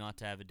speculating not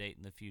to have a date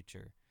in the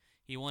future.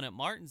 He won at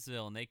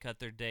Martinsville, and they cut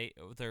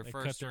their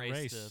first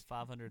race to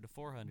 500 to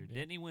 400. Yeah.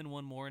 Didn't he win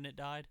one more and it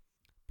died?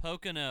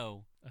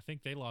 Pocono. I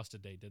think they lost a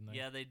date, didn't they?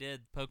 Yeah, they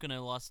did.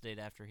 Pocono lost a date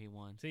after he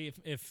won. See,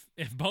 if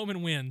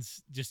Bowman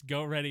wins, just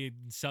go ready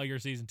and sell your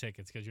season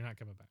tickets because you're not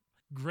coming back.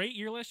 Great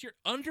year last year.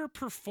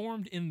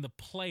 Underperformed in the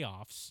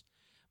playoffs,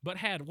 but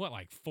had,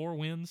 4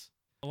 wins?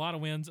 A lot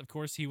of wins. Of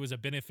course, he was a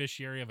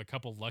beneficiary of a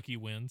couple lucky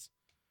wins,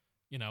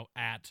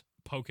 at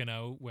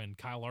Pocono when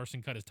Kyle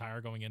Larson cut his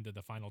tire going into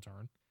the final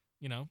turn.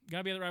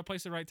 Gotta be at the right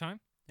place at the right time.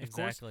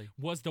 Exactly. Of course,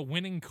 was the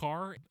winning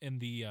car in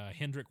the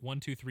Hendrick 1,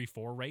 2, 3,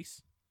 4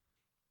 race.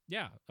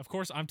 Yeah, of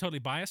course, I'm totally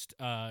biased.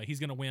 He's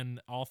going to win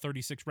all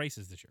 36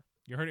 races this year.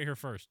 You heard it here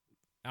first.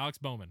 Alex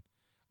Bowman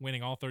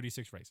winning all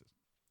 36 races.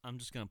 I'm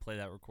just going to play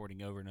that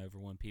recording over and over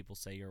when people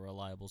say you're a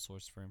reliable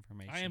source for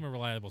information. I am a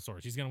reliable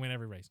source. He's going to win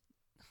every race.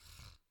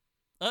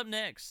 Up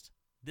next,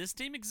 this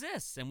team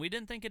exists, and we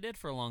didn't think it did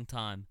for a long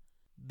time.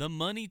 The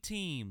Money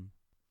Team,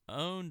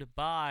 owned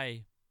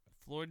by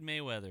Floyd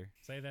Mayweather.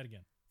 Say that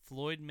again.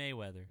 Floyd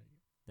Mayweather.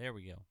 There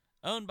we go.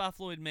 Owned by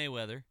Floyd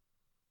Mayweather.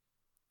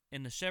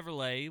 In the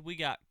Chevrolet, we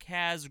got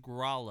Kaz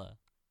Gralla.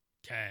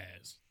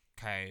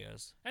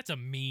 Kaz. That's a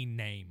mean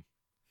name.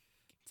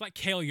 It's like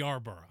Cale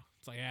Yarborough.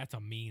 It's like, that's a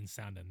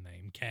mean-sounding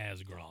name,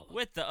 Kaz Gralla.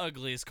 With the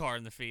ugliest car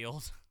in the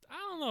field. I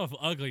don't know if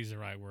ugly is the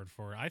right word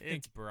for it. I think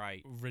it's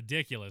bright.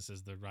 Ridiculous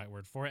is the right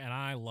word for it, and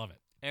I love it.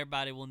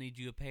 Everybody will need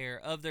you a pair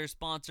of their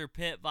sponsor,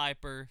 Pit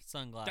Viper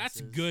sunglasses.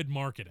 That's good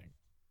marketing.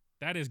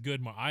 That is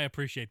good. I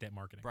appreciate that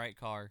marketing. Bright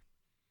car.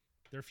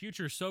 Their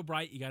future is so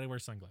bright, you got to wear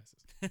sunglasses.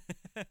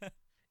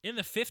 In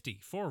the 50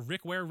 for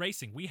Rick Ware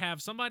Racing, we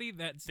have somebody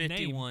that's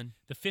 51. named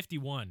the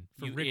 51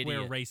 for You Rick Ware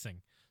idiot.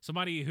 Racing.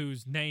 Somebody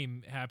whose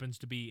name happens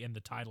to be in the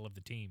title of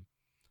the team.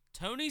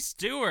 Tony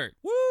Stewart.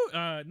 Woo!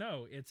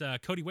 No, it's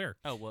Cody Ware.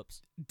 Oh,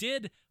 whoops.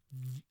 Did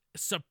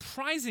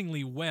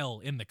surprisingly well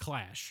in the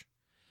Clash.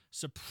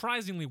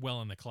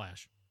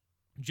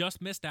 Just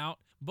missed out,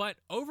 but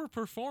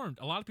overperformed.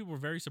 A lot of people were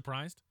very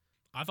surprised.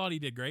 I thought he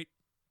did great.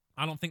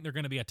 I don't think they're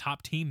going to be a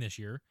top team this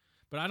year,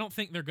 but I don't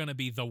think they're going to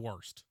be the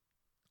worst.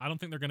 I don't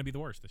think they're going to be the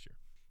worst this year.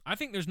 I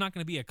think there's not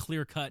going to be a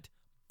clear-cut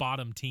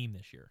bottom team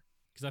this year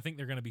because I think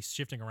they're going to be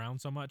shifting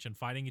around so much and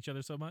fighting each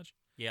other so much.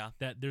 Yeah.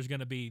 That there's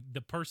going to be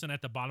the person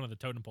at the bottom of the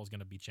totem pole is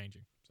going to be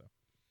changing. So,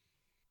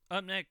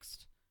 up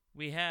next,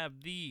 we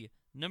have the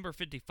number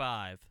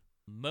 55,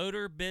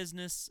 Motor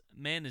Business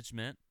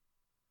Management.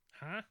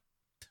 Huh?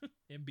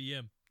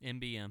 MBM.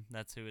 MBM,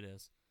 that's who it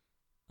is.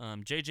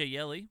 JJ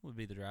Yelly would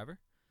be the driver.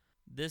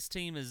 This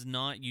team is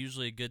not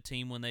usually a good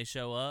team when they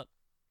show up.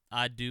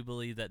 I do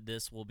believe that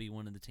this will be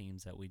one of the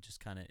teams that we just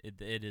kind of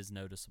it is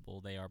noticeable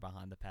they are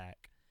behind the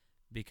pack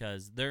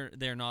because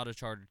they're not a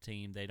charter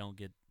team. They don't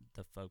get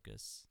the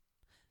focus.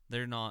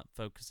 They're not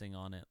focusing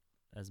on it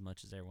as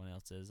much as everyone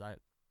else is.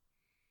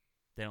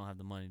 They don't have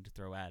the money to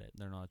throw at it.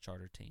 They're not a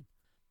charter team.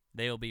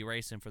 They'll be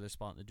racing for their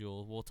spot in the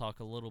duel. We'll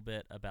talk a little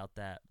bit about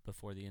that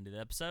before the end of the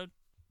episode.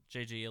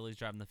 JJ Yelly's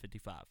driving the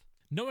 55.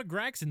 Noah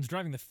Gragson's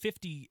driving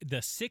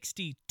the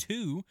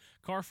 62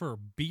 car for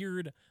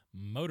Beard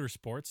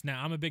Motorsports.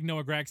 Now, I'm a big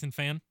Noah Gragson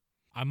fan.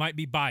 I might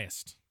be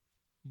biased,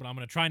 but I'm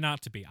going to try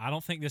not to be. I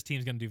don't think this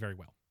team's going to do very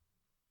well.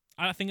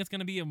 I think it's going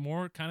to be a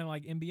more kind of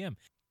like MBM.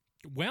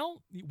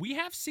 Well, we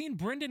have seen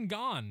Brendan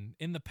Gaughan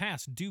in the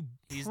past do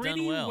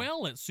pretty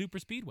well at super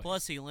speedway.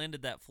 Plus, he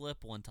landed that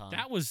flip one time.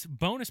 That was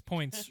bonus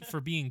points for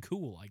being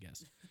cool, I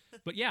guess.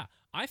 But yeah,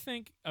 I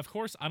think, of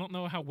course, I don't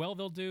know how well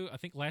they'll do. I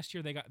think last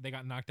year they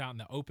got knocked out in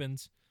the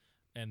opens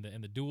and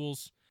the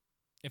duels.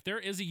 If there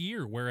is a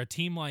year where a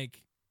team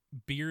like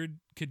Beard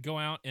could go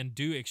out and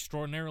do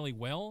extraordinarily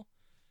well,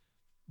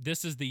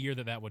 this is the year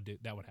that would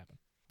happen.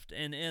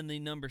 And in the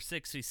number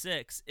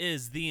 66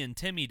 is the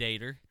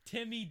Intimidator.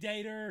 Timmy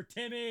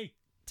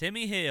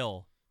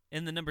Hill.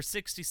 In the number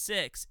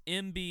 66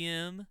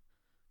 MBM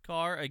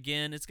car.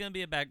 Again, it's going to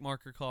be a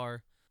backmarker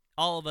car.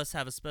 All of us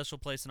have a special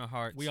place in our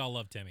hearts. We all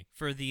love Timmy.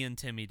 For the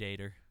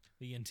Intimidator.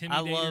 The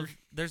Intimidator.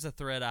 There's a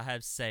thread I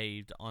have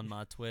saved on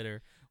my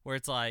Twitter where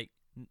it's like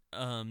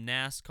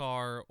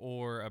NASCAR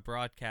or a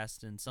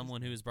broadcast and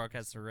someone who was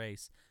broadcasting a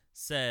race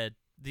said,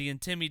 the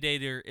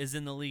Intimidator is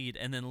in the lead,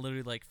 and then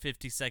literally like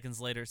 50 seconds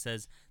later it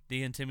says,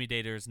 the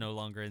Intimidator is no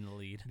longer in the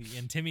lead. The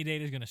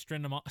Intimidator is going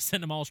to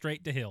send them all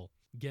straight to Hill.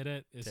 Get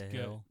it? It's to good.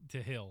 Hill.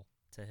 To Hill.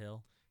 To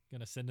Hill.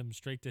 Going to send them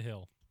straight to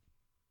Hill.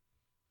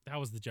 That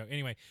was the joke.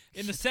 Anyway,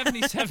 in the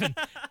 77,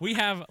 we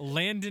have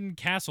Landon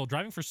Castle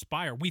driving for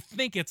Spire. We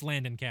think it's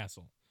Landon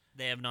Castle.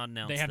 They have not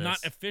announced They have this. not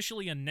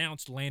officially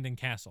announced Landon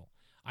Castle.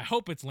 I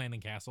hope it's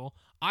Landon Castle.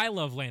 I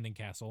love Landon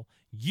Castle.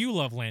 You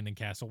love Landon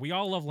Castle. We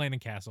all love Landon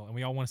Castle, and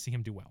we all want to see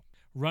him do well.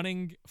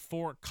 Running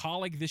for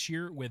Colleague this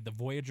year with the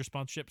Voyager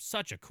sponsorship.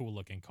 Such a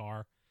cool-looking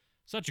car.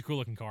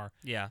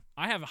 Yeah.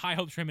 I have high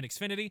hopes for him in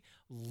Xfinity.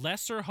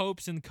 Lesser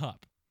hopes in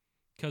Cup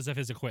because of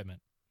his equipment.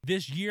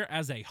 This year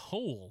as a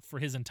whole for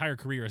his entire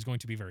career is going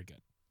to be very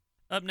good.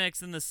 Up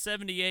next in the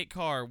 78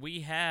 car,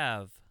 we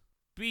have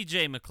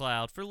BJ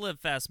McLeod for Live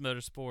Fast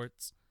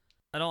Motorsports.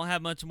 I don't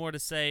have much more to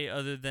say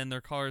other than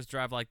their cars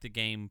drive like the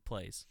game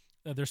plays.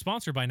 They're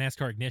sponsored by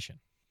NASCAR Ignition,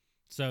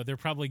 so they're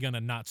probably going to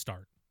not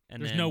start.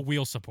 And There's no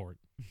wheel support.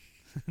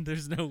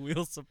 There's no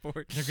wheel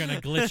support. They're going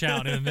to glitch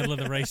out in the middle of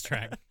the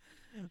racetrack.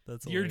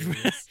 That's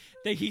hilarious.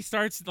 He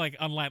starts like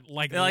on lap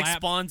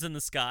spawns in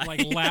the sky.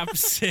 Like lap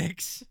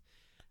 6.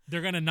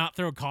 They're going to not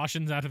throw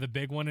cautions out of the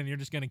big one, and you're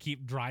just going to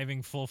keep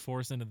driving full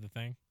force into the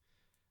thing.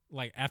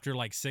 Like after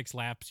like 6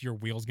 laps, his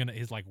wheel's going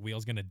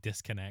to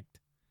disconnect.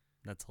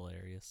 That's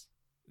hilarious.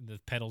 The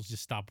pedals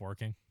just stop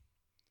working.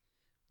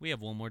 We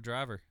have one more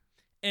driver.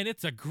 And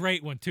it's a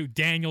great one, too.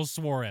 Daniel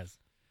Suarez.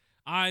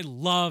 I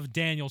love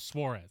Daniel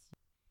Suarez.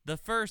 The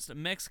first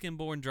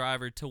Mexican-born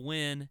driver to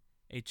win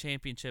a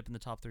championship in the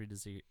top 3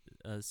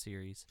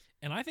 series.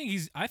 And I think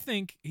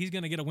he's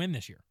going to get a win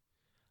this year.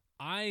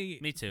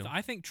 Me too.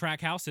 I think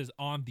Trackhouse is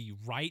on the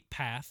right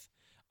path.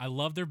 I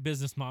love their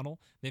business model.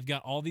 They've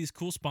got all these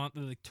cool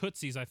sponsors. The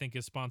Tootsie's, I think,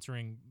 is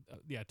sponsoring.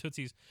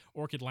 Tootsie's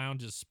Orchid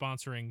Lounge is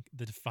sponsoring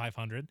the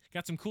 500.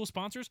 Got some cool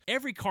sponsors.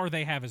 Every car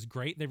they have is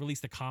great. They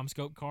released the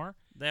Comscope car.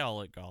 They all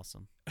look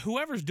awesome.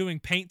 Whoever's doing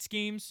paint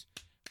schemes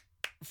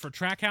for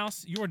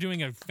Trackhouse, you are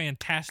doing a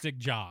fantastic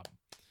job.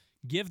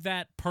 Give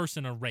that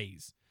person a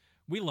raise.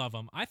 We love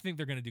them. I think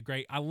they're going to do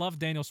great. I love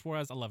Daniel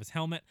Suarez. I love his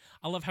helmet.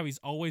 I love how he's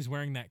always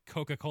wearing that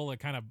Coca-Cola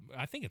kind of,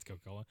 I think it's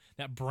Coca-Cola,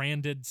 that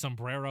branded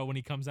sombrero when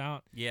he comes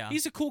out. Yeah.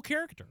 He's a cool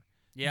character.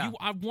 Yeah.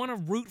 I want to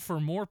root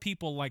for more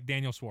people like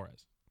Daniel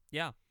Suarez.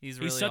 Yeah, he's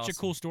really such awesome. a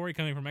cool story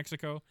coming from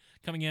Mexico,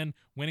 coming in,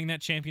 winning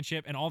that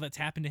championship, and all that's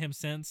happened to him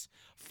since,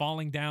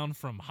 falling down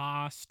from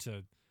Haas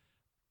to,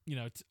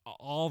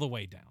 all the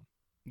way down.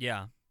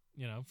 Yeah.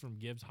 From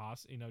Gibbs,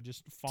 Haas,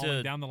 just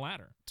falling down the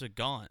ladder. To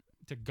Gaunt.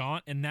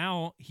 And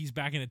now he's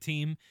back in a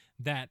team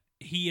that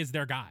he is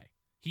their guy.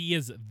 He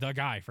is the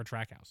guy for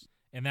Trackhouse.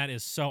 And that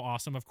is so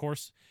awesome. Of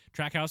course,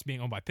 Trackhouse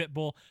being owned by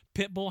Pitbull.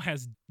 Pitbull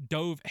has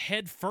dove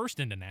head first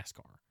into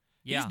NASCAR.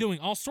 Yeah. He's doing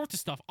all sorts of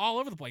stuff all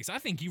over the place. I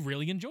think he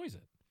really enjoys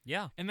it.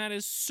 Yeah. And that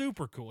is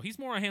super cool. He's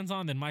more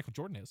hands-on than Michael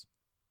Jordan is.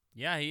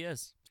 Yeah, he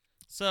is.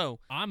 So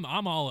I'm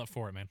all up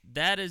for it, man.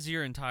 That is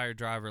your entire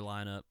driver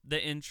lineup. The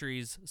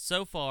entries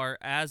so far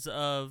as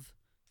of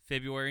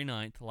February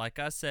 9th. Like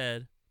I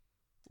said,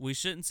 we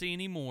shouldn't see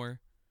any more.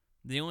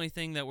 The only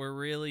thing that we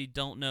really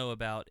don't know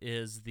about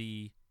is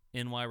the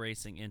NY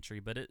Racing entry,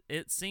 but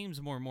it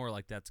seems more and more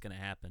like that's going to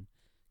happen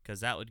because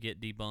that would get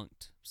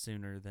debunked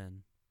sooner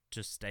than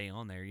just stay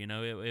on there.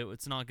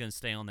 It's not going to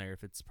stay on there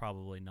if it's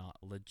probably not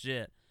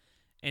legit.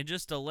 And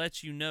just to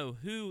let you know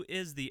who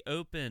is the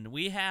open,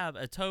 we have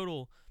a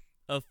total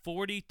of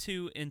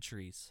 42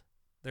 entries.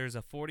 There's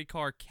a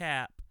 40-car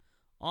cap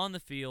on the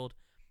field,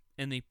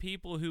 and the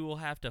people who will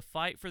have to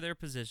fight for their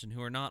position,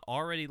 who are not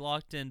already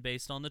locked in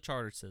based on the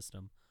charter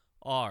system,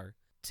 are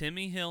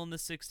Timmy Hill in the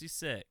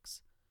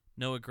 66,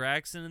 Noah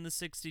Gragson in the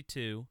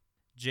 62,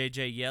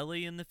 J.J.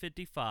 Yelly in the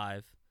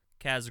 55,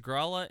 Kaz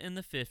Gralla in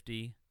the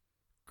 50,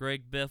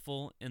 Greg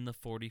Biffle in the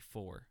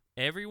 44.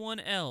 Everyone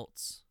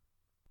else,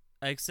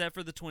 except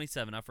for the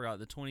 27, I forgot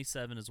the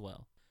 27 as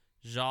well,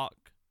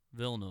 Jacques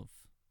Villeneuve.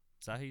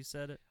 Is that how you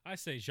said it? I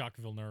say Jacques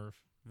Villeneuve.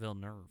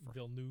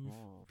 Villeneuve.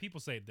 Oh. People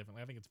say it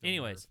differently. I think it's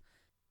Villeneuve. Anyways,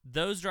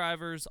 those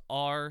drivers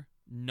are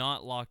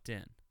not locked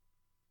in.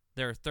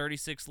 There are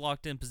 36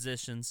 locked in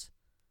positions,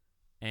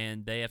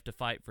 and they have to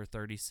fight for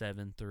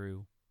 37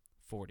 through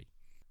 40.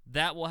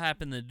 That will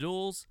happen in the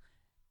duels,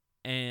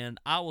 and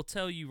I will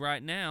tell you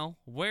right now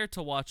where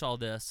to watch all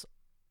this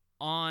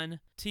on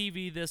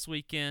TV this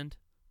weekend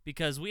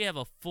because we have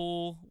a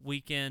full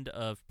weekend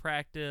of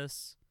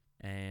practice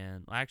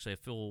and actually a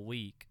full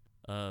week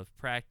of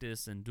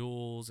practice and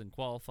duels and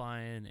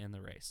qualifying and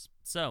the race.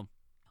 So,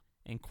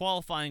 and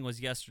qualifying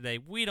was yesterday.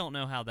 We don't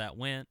know how that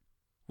went.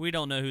 We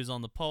don't know who's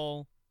on the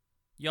pole.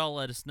 Y'all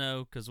let us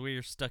know because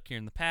we're stuck here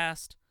in the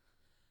past.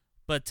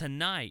 But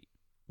tonight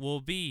will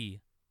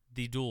be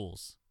the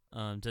duels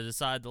to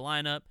decide the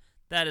lineup.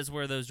 That is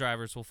where those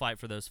drivers will fight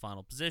for those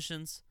final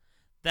positions.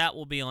 That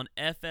will be on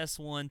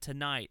FS1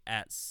 tonight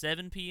at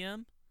 7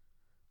 p.m.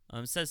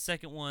 It says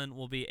second one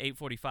will be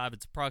 8:45.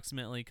 It's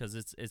approximately because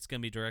it's going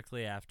to be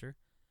directly after.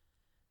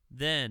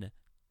 Then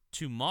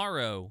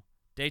tomorrow,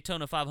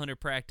 Daytona 500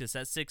 practice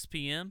at 6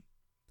 p.m.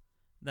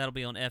 That'll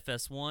be on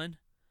FS1.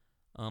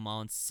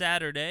 On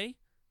Saturday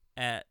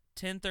at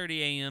 10:30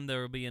 a.m. there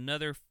will be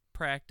another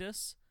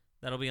practice.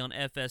 That'll be on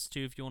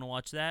FS2 if you want to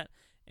watch that.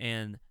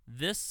 And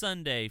this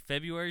Sunday,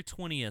 February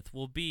 20th,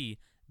 will be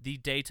the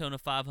Daytona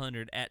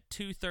 500 at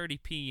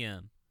 2:30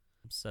 p.m.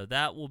 So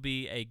that will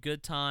be a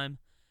good time.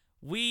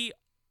 We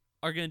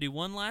are going to do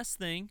one last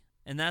thing,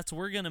 and that's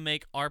we're going to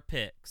make our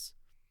picks.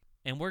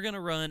 And we're going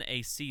to run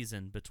a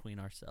season between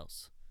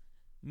ourselves.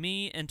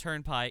 Me and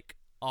Turnpike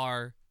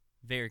are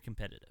very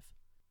competitive.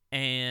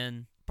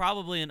 And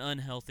probably an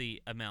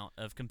unhealthy amount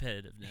of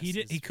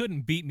competitiveness. He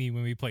couldn't beat me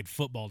when we played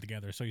football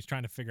together, so he's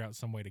trying to figure out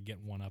some way to get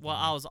one up. Well,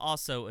 I was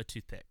also a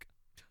toothpick.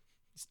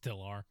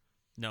 Still are.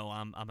 No,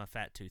 I'm a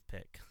fat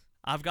toothpick.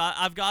 I've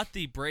got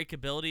the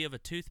breakability of a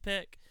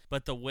toothpick,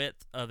 but the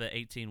width of an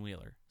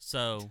 18-wheeler.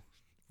 So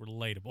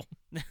relatable.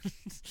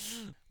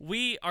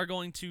 We are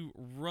going to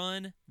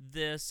run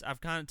this.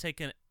 I've kind of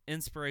taken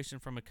inspiration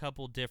from a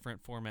couple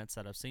different formats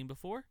that I've seen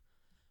before.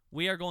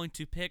 We are going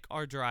to pick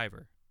our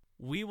driver.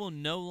 We will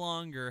no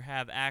longer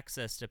have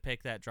access to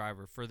pick that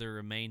driver for the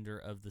remainder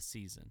of the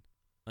season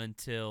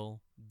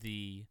until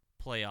the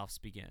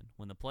playoffs begin.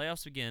 When the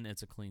playoffs begin,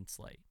 it's a clean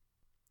slate.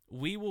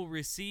 We will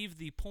receive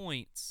the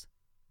points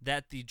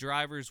that the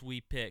drivers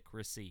we pick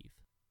receive.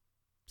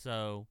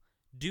 So,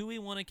 do we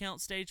want to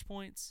count stage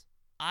points?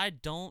 I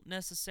don't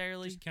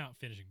necessarily. Just count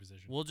finishing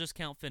position. We'll just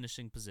count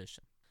finishing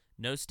position.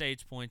 No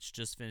stage points,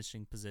 just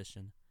finishing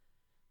position.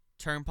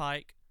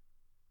 Turnpike,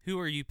 who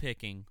are you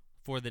picking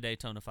for the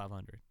Daytona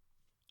 500?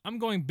 I'm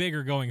going big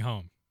or going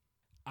home.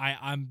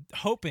 I'm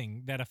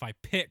hoping that if I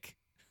pick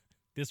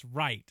this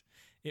right,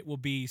 it will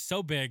be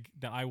so big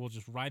that I will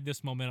just ride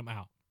this momentum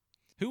out.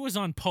 Who was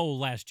on pole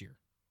last year?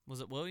 Was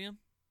it William?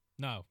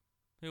 No.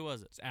 Who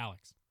was it? It's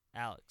Alex.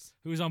 Alex.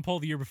 Who was on pole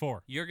the year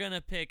before? You're going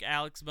to pick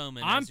Alex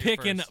Bowman. I'm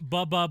picking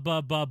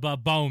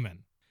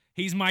Bowman.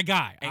 He's my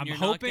guy. And I'm you're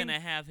hoping, not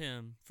going to have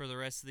him for the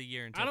rest of the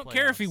year until I don't playoffs.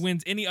 care if he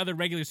wins any other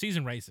regular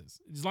season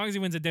races. As long as he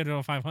wins a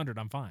Daytona 500,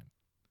 I'm fine.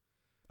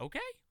 Okay.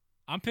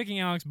 I'm picking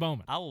Alex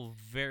Bowman. I will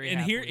very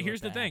And happily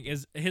here's the let that thing, happen.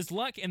 is his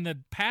luck in the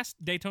past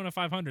Daytona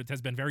 500s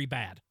has been very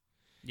bad.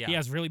 Yeah. He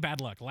has really bad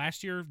luck.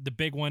 Last year, the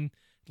big one,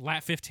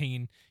 lap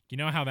 15, you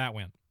know how that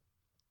went.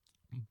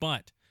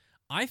 But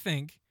I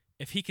think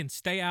if he can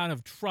stay out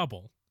of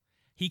trouble,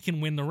 he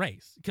can win the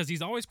race because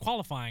he's always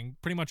qualifying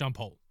pretty much on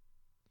pole.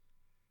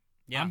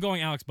 Yeah. I'm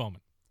going Alex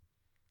Bowman.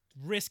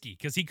 Risky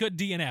because he could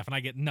DNF and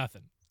I get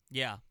nothing.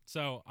 Yeah.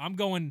 So I'm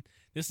going,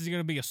 this is going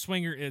to be a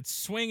swinger. It's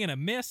swing and a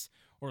miss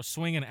or a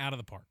swing and out of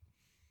the park.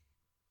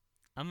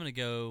 I'm going to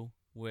go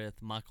with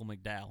Michael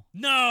McDowell.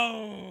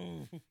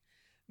 No!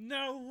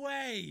 No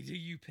way do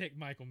you pick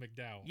Michael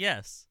McDowell.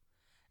 Yes.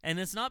 And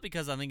it's not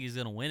because I think he's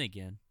going to win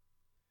again.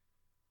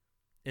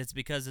 It's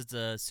because it's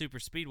a super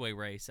speedway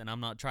race, and I'm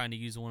not trying to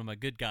use one of my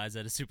good guys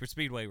at a super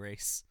speedway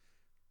race.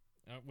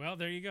 Well,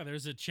 there you go.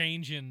 There's a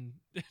change in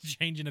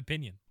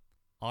opinion.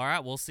 All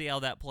right, we'll see how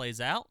that plays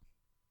out.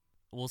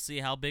 We'll see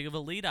how big of a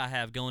lead I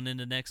have going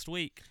into next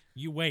week.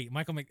 You wait.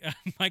 Michael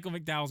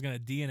McDowell's going to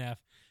DNF,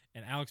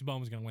 and Alex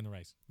Bowman's going to win the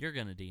race. You're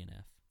going to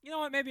DNF. You know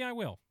what? Maybe I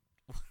will.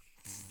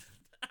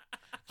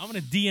 I'm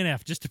going to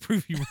DNF just to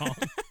prove you wrong.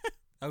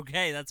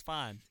 Okay, that's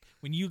fine.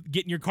 When you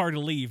get in your car to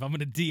leave, I'm going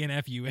to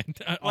DNF you. Wait,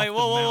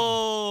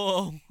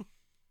 whoa.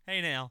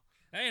 Hey now.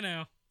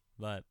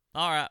 But,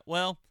 all right,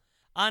 well,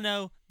 I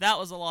know that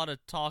was a lot of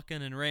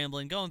talking and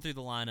rambling, going through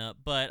the lineup,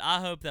 but I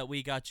hope that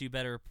we got you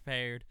better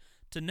prepared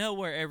to know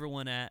where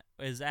everyone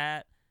is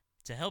at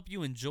to help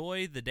you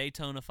enjoy the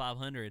Daytona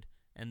 500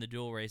 and the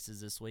dual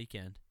races this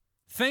weekend.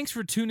 Thanks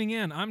for tuning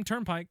in. I'm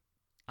Turnpike.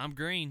 I'm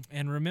Green.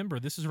 And remember,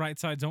 this is Right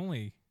Sides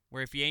Only.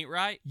 Where if you ain't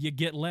right, you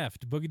get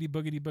left. Boogity,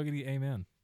 boogity, boogity, amen.